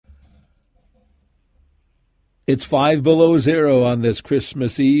It's 5 below 0 on this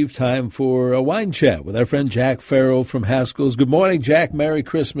Christmas Eve. Time for a wine chat with our friend Jack Farrell from Haskell's. Good morning, Jack. Merry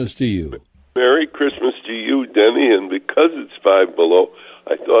Christmas to you. Merry Christmas to you, Denny. And because it's 5 below,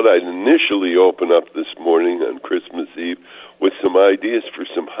 I thought I'd initially open up this morning on Christmas Eve with some ideas for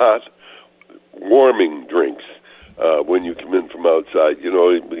some hot, warming drinks when you come in from outside. You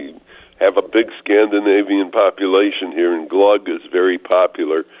know, we have a big Scandinavian population here, and glögg is very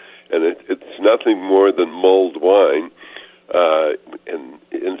popular. And it's nothing more than mulled wine, and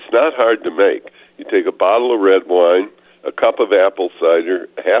it's not hard to make. You take a bottle of red wine, a cup of apple cider,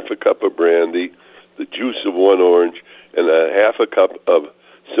 half a cup of brandy, the juice of one orange, and a half a cup of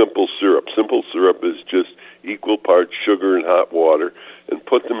simple syrup. Simple syrup is just equal parts sugar and hot water, and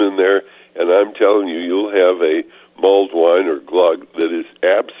put them in there, and I'm telling you, you'll have a mulled wine or glögg that is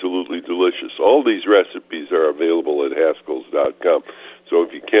absolutely delicious. All these recipes are available at Haskells.com. So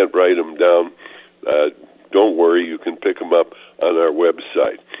if you can't write them down, don't worry, you can pick them up on our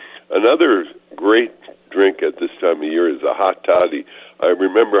website. Another great drink at this time of year is a hot toddy. I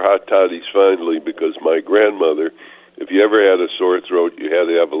remember hot toddies fondly because my grandmother, if you ever had a sore throat, you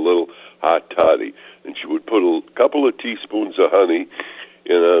had to have a little hot toddy. And she would put a couple of teaspoons of honey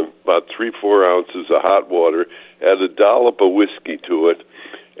in about 3-4 ounces of hot water, add a dollop of whiskey to it,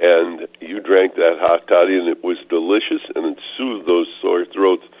 and you drank that hot toddy, and it was delicious, and it soothed those sore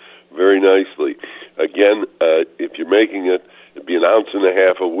throats very nicely. Again, if you're making it, it'd be 1.5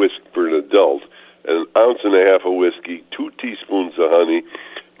 ounces of whiskey for an adult, and 1.5 ounces of whiskey, 2 teaspoons of honey,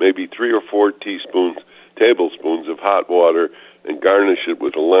 maybe 3 or 4 tablespoons of hot water, and garnish it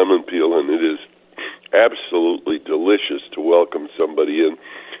with a lemon peel, and it is absolutely delicious to welcome somebody in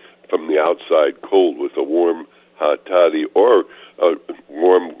from the outside cold with a warm hot toddy or a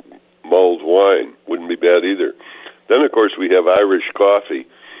warm mulled wine. Wouldn't be bad either. Then, of course, we have Irish coffee.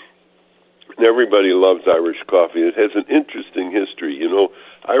 And everybody loves Irish coffee. It has an interesting history. You know,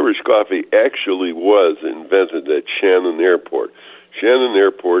 Irish coffee actually was invented at Shannon Airport. Shannon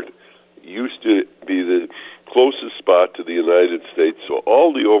Airport used to be the closest spot to the United States, so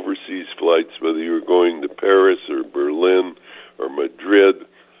all the overseas flights, whether you were going to Paris or Berlin or Madrid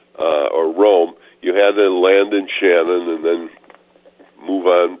or Rome, you had to land in Shannon and then move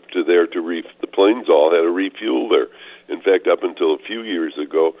on to there to the planes all had to refuel there. In fact, up until a few years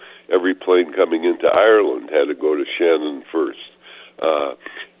ago, every plane coming into Ireland had to go to Shannon first.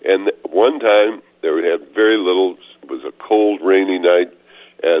 And one time, there had very little, it was a cold, rainy night,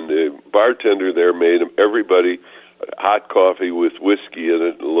 and the bartender there made everybody hot coffee with whiskey in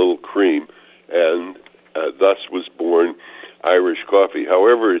it and a little cream, and thus was born Irish coffee.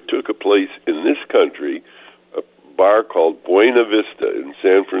 However, it took a place in this country, a bar called Buena Vista in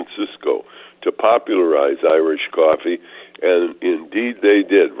San Francisco, to popularize Irish coffee, and indeed they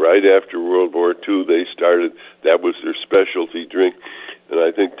did. Right after World War II, they started, that was their specialty drink, and I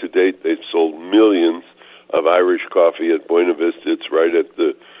think to date they've sold millions of Irish coffee at Buena Vista. It's right at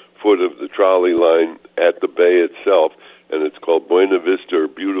the foot of the trolley line at the bay itself, and it's called Buena Vista, or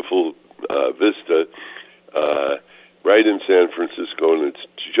Beautiful Vista, right in San Francisco, and it's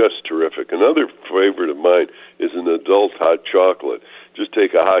just terrific. Another favorite of mine is an adult hot chocolate. Just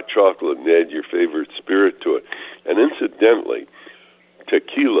take a hot chocolate and add your favorite spirit to it. And incidentally,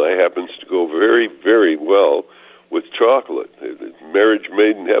 tequila happens to go very, very well with chocolate. Marriage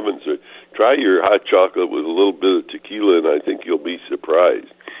made in heaven. So try your hot chocolate with a little bit of tequila, and I think you'll be surprised.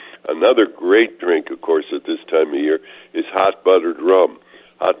 Another great drink, of course, at this time of year is hot buttered rum.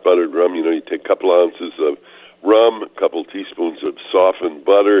 Hot buttered rum, you know, you take a couple ounces of rum, a couple teaspoons of softened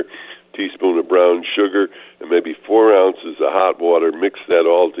butter, teaspoon of brown sugar, and maybe 4 ounces of hot water. Mix that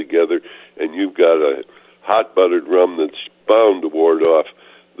all together, and you've got a hot buttered rum that's bound to ward off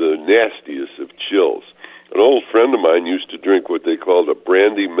the nastiest of chills. An old friend of mine used to drink what they called a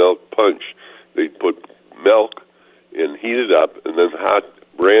brandy milk punch. They'd put milk and heat it up, and then hot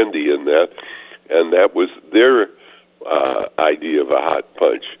brandy in that, and that was their idea of a hot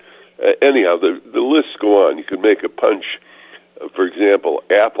punch. Anyhow, the lists go on. You can make a punch, for example,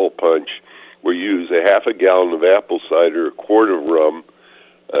 apple punch, where you use a half a gallon of apple cider, a quart of rum,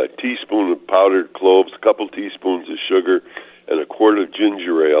 a teaspoon of powdered cloves, a couple teaspoons of sugar, and a quart of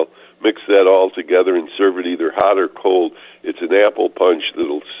ginger ale. Mix that all together and serve it either hot or cold. It's an apple punch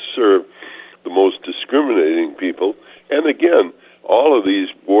that'll serve the most discriminating people. And again, all of these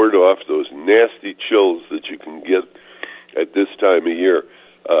ward off those nasty chills that you can get at this time of year.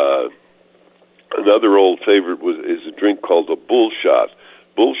 Another old favorite is a drink called a bullshot.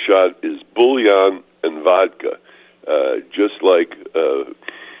 Bullshot is bouillon and vodka, just like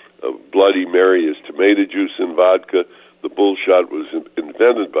Bloody Mary is tomato juice and vodka. the bull shot was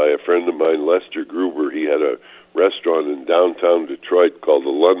invented by a friend of mine, Lester Gruber. He had a restaurant in downtown Detroit called the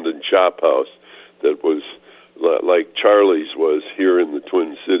London Chop House that was like Charlie's was here in the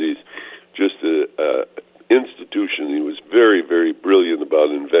Twin Cities, just a institution. He was very, very brilliant about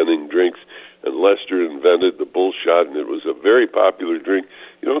inventing drinks, and Lester invented the bull shot, and it was a very popular drink.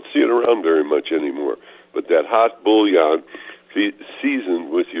 You don't see it around very much anymore, but that hot bouillon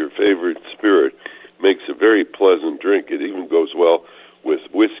seasoned with your favorite spirit makes a very pleasant drink. It even goes well with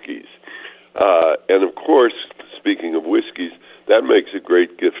whiskeys. And of course, speaking of whiskeys, that makes a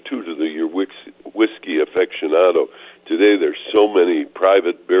great gift too to your whiskey aficionado. Today there's so many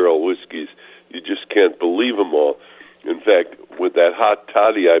private barrel whiskeys, you just can't believe them all. In fact, with that hot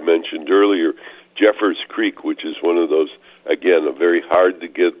toddy I mentioned earlier, Jeffers Creek, which is one of those, again, a very hard to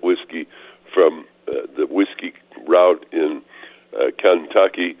get whiskey from the whiskey route in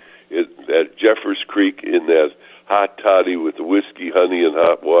Kentucky, at Jeffers Creek, in that hot toddy with the whiskey, honey, and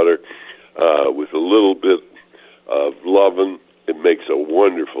hot water, with a little bit of lovin', it makes a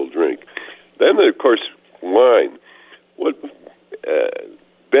wonderful drink. Then, of course, wine. What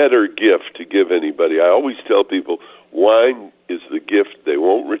better gift to give anybody? I always tell people wine is the gift they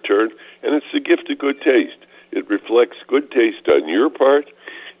won't return, and it's the gift of good taste. It reflects good taste on your part,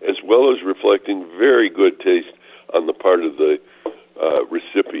 as well as reflecting very good taste on the part of the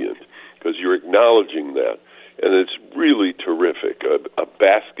recipient, because you're acknowledging that. And it's really terrific. A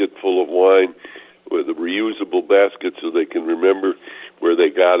basket full of wine with a reusable basket so they can remember where they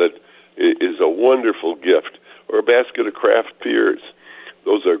got it is a wonderful gift. Or a basket of craft beers.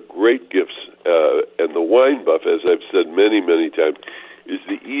 Those are great gifts. And the wine buff, as I've said many, many times, is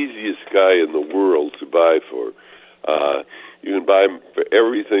the easiest guy in the world to buy for. You can buy them for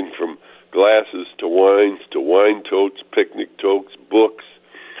everything from glasses to wines to wine totes, picnic totes, books,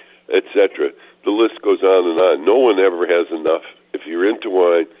 etc. The list goes on and on. No one ever has enough, if you're into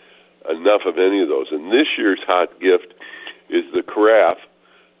wine, enough of any of those. And this year's hot gift is the carafe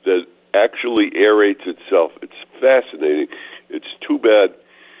that actually aerates itself. It's fascinating. It's too bad.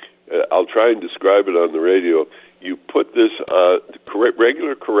 I'll try and describe it on the radio. You put this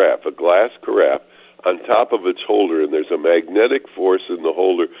regular carafe, a glass carafe, on top of its holder, and there's a magnetic force in the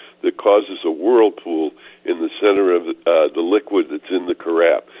holder that causes a whirlpool in the center of the liquid that's in the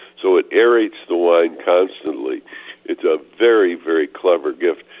carafe. So it aerates the wine constantly. It's a very, very clever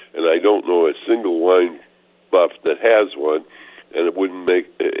gift, and I don't know a single wine buff that has one, and it wouldn't make,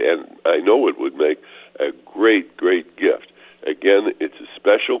 and I know it would make a great, great gift. Again, it's a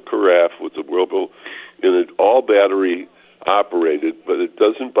special carafe with the whirlpool in it, all battery operated, but it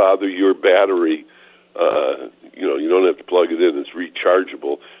doesn't bother your battery. You don't have to plug it in. It's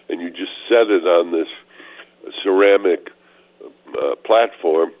rechargeable, and you just set it on this ceramic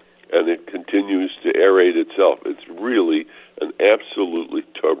platform, and it continues to aerate itself. It's really an absolutely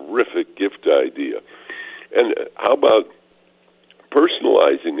terrific gift idea. And how about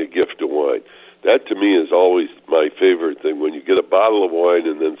personalizing a gift of wine? That, to me, is always my favorite thing, when you get a bottle of wine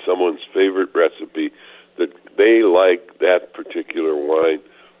and then someone's favorite recipe that they like that particular wine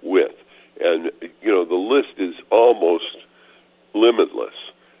with. And, the list is almost limitless.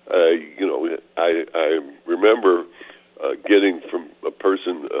 I remember getting from a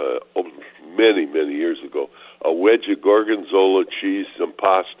person many, many years ago a wedge of Gorgonzola cheese, some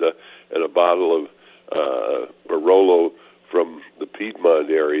pasta, and a bottle of Barolo from the Piedmont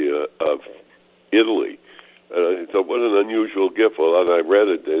area of Italy. And I thought, what an unusual gift. Well, and I read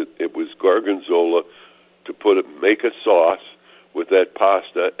it. It was Gorgonzola to make a sauce with that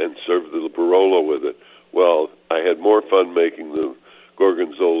pasta and serve the Barolo with it. Well, I had more fun making the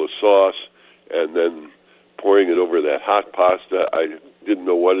Gorgonzola sauce and then pouring it over that hot pasta. I didn't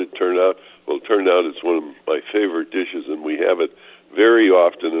know what it turned out. Well, it turned out it's one of my favorite dishes, and we have it very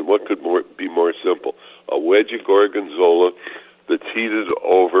often. And what could be more simple? A wedge of Gorgonzola that's heated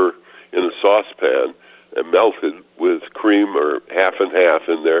over in a saucepan and melted with cream or half and half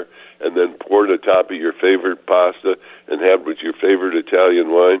in there, and then poured atop of your favorite pasta and had with your favorite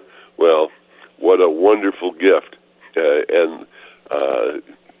Italian wine. Well, what a wonderful gift. And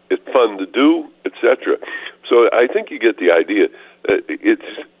it's fun to do, etc. So I think you get the idea.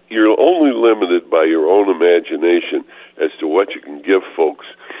 You're only limited by your own imagination as to what you can give folks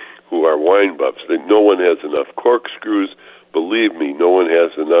who are wine buffs. No one has enough corkscrews. Believe me, no one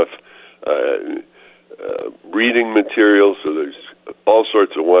has enough reading material, so there's all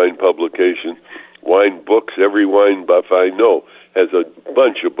sorts of wine publications, wine books. Every wine buff I know has a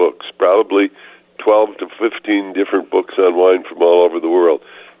bunch of books, probably 12 to 15 different books on wine from all over the world.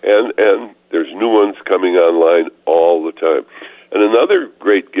 And there's new ones coming online all the time. And another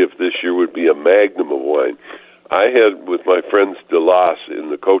great gift this year would be a magnum of wine. I had with my friends Delas in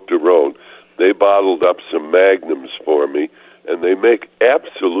the Côte d'Aron. They bottled up some Magnums for me, and they make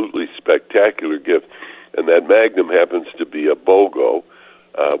absolutely spectacular gifts. And that Magnum happens to be a BOGO,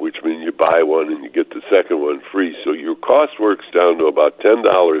 which means you buy one and you get the second one free. So your cost works down to about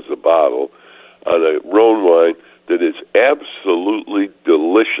 $10 a bottle on a Rhone wine that is absolutely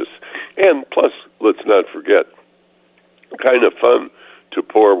delicious. And plus, let's not forget, kind of fun to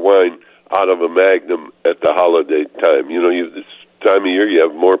pour wine out of a Magnum at the holiday time. You know, this time of year you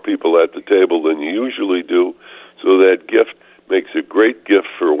have more people at the table than you usually do, so that gift makes a great gift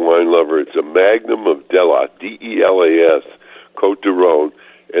for a wine lover. It's a Magnum of Delas, D-E-L-A-S, Côte d'Aron.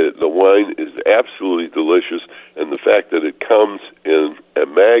 And the wine is absolutely delicious, and the fact that it comes in a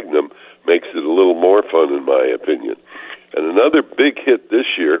Magnum makes it a little more fun, in my opinion. And another big hit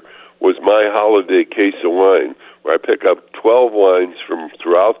this year was my holiday case of wine, where I pick up 12 wines from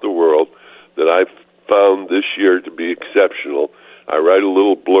throughout the world that I've found this year to be exceptional. I write a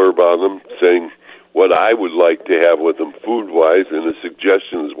little blurb on them saying what I would like to have with them food-wise, and a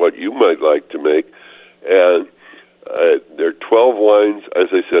suggestion is what you might like to make. And there are 12 wines, as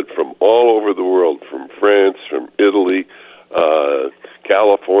I said, from all over the world, from France, from Italy,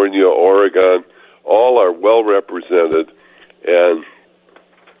 California, Oregon. All are well represented, and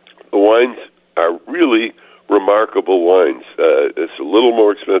the wines are really remarkable wines. It's a little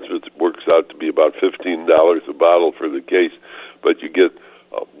more expensive. It works out to be about $15 a bottle for the case, but you get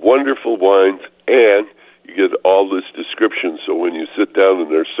wonderful wines, and you get all this description, so when you sit down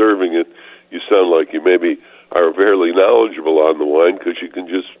and they're serving it, you sound like you maybe are fairly knowledgeable on the wine, because you can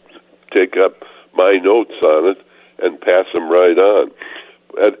just take up my notes on it and pass them right on.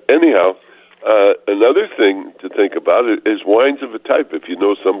 Anyhow, another thing to think about is wines of a type. If you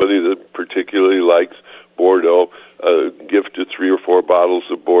know somebody that particularly likes Bordeaux, a gift of 3 or 4 bottles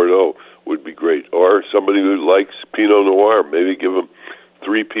of Bordeaux would be great. Or somebody who likes Pinot Noir, maybe give them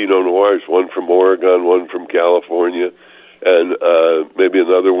 3 Pinot Noirs, one from Oregon, one from California, and maybe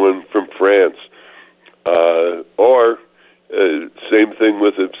another one from France. Or same thing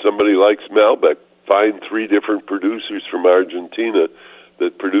with if somebody likes Malbec, find 3 different producers from Argentina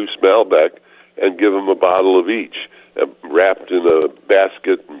that produce Malbec and give them a bottle of each, wrapped in a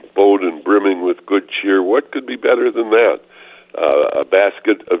basket, bowed and brimming with good cheer. What could be better than that? A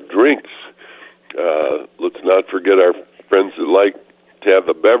basket of drinks. Let's not forget our friends that like to have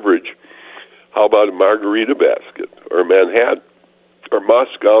a beverage. How about a margarita basket, or Manhattan, or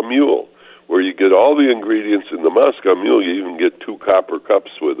Moscow Mule, where you get all the ingredients in the Moscow Mule. You even get 2 copper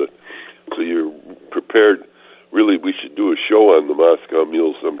cups with it, so you're prepared. Really, we should do a show on the Moscow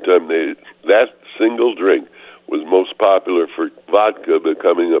Mule sometime. That single drink was most popular for vodka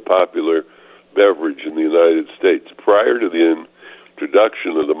becoming a popular beverage in the United States. Prior to the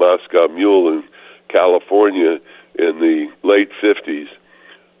introduction of the Moscow Mule in California in the late 50s,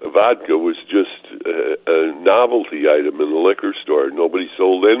 vodka was just a novelty item in the liquor store. Nobody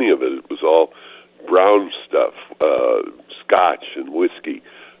sold any of it. It was all brown stuff, scotch and whiskey,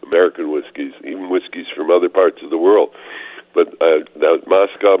 American whiskeys, even whiskeys from other parts of the world. But now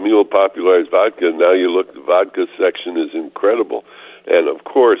Moscow Mule popularized vodka, and now you look, the vodka section is incredible. And, of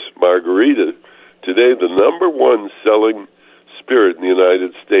course, margarita. Today, the number 1 selling spirit in the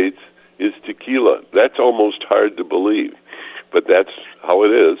United States is tequila. That's almost hard to believe, but that's how it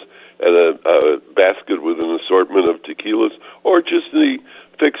is. And a basket with an assortment of tequilas, or just the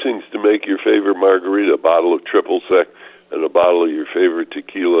fixings to make your favorite margarita, a bottle of triple sec and a bottle of your favorite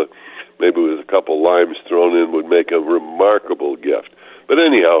tequila, maybe with a couple limes thrown in, would make a remarkable gift. But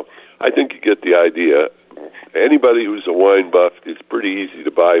anyhow, I think you get the idea. Anybody who's a wine buff, it's pretty easy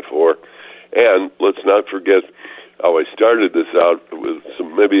to buy for. And let's not forget how I started this out with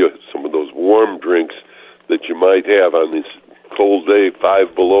maybe some of those warm drinks that you might have on this cold day,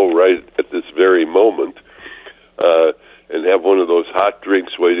 5 below, right at this very moment, and have one of those hot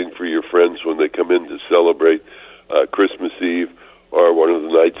drinks waiting for your friends when they come in to celebrate Christmas Eve or one of the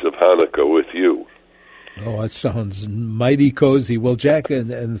nights of Hanukkah with you. Oh, that sounds mighty cozy. Well, Jack,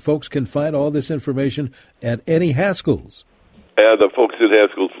 and folks can find all this information at any Haskell's. And the folks at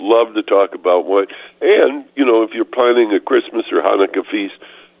Haskell's love to talk about wine. And, you know, if you're planning a Christmas or Hanukkah feast,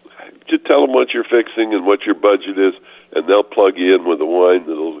 just tell them what you're fixing and what your budget is, and they'll plug you in with a wine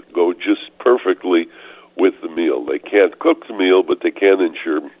that'll go just perfectly with the meal. They can't cook the meal, but they can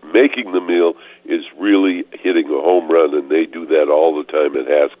ensure making the meal is really hitting a home run, and they do that all the time at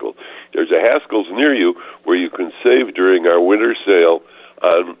Haskell. There's a Haskell's near you where you can save during our winter sale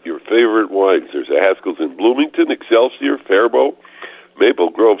on your favorite wines. There's a Haskell's in Bloomington, Excelsior, Faribault, Maple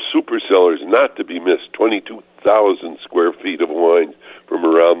Grove, super cellars not to be missed, 22,000 square feet of wines from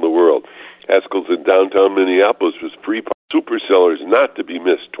around the world. Haskell's in downtown Minneapolis was free super cellars not to be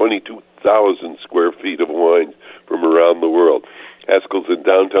missed, 22,000 square feet of wines from around the world. Haskell's in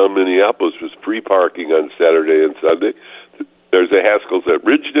downtown Minneapolis was free parking on Saturday and Sunday. There's a Haskell's at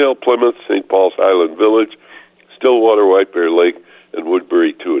Ridgedale, Plymouth, St. Paul's Highland Village, Stillwater, White Bear Lake, and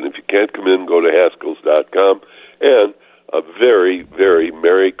Woodbury, too. And if you can't come in, go to Haskells.com. And a very, very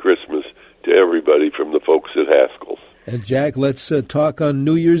Merry Christmas to everybody from the folks at Haskell's. And, Jack, let's talk on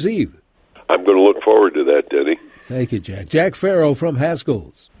New Year's Eve. I'm going to look forward to that, Denny. Thank you, Jack. Jack Farrell from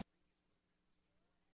Haskell's.